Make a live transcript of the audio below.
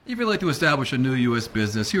If you'd like to establish a new U.S.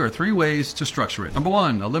 business, here are 3 ways to structure it. Number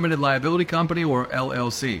 1, a limited liability company or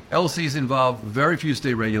LLC. LLCs involve very few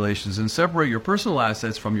state regulations and separate your personal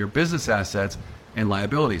assets from your business assets and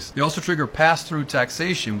liabilities. They also trigger pass-through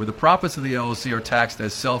taxation, where the profits of the LLC are taxed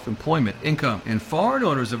as self-employment income. And foreign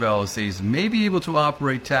owners of LLCs may be able to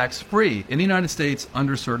operate tax-free in the United States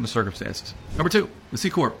under certain circumstances. Number 2, the C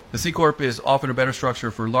Corp. The C Corp is often a better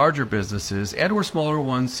structure for larger businesses and or smaller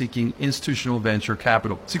ones seeking institutional venture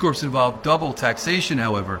capital. C Corps involve double taxation,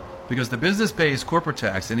 however, because the business pays corporate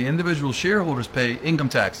tax and the individual shareholders pay income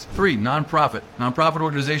tax. 3, nonprofit. Nonprofit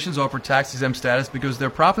organizations offer tax-exempt status because their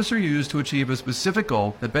profits are used to achieve a specific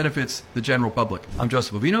goal that benefits the general public. I'm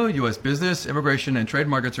Joseph Ovino, U.S. Business, Immigration, and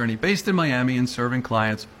Trademark Attorney based in Miami and serving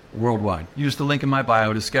clients worldwide. Use the link in my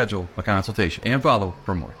bio to schedule a consultation and follow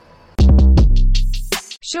for more.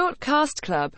 Shortcast Club.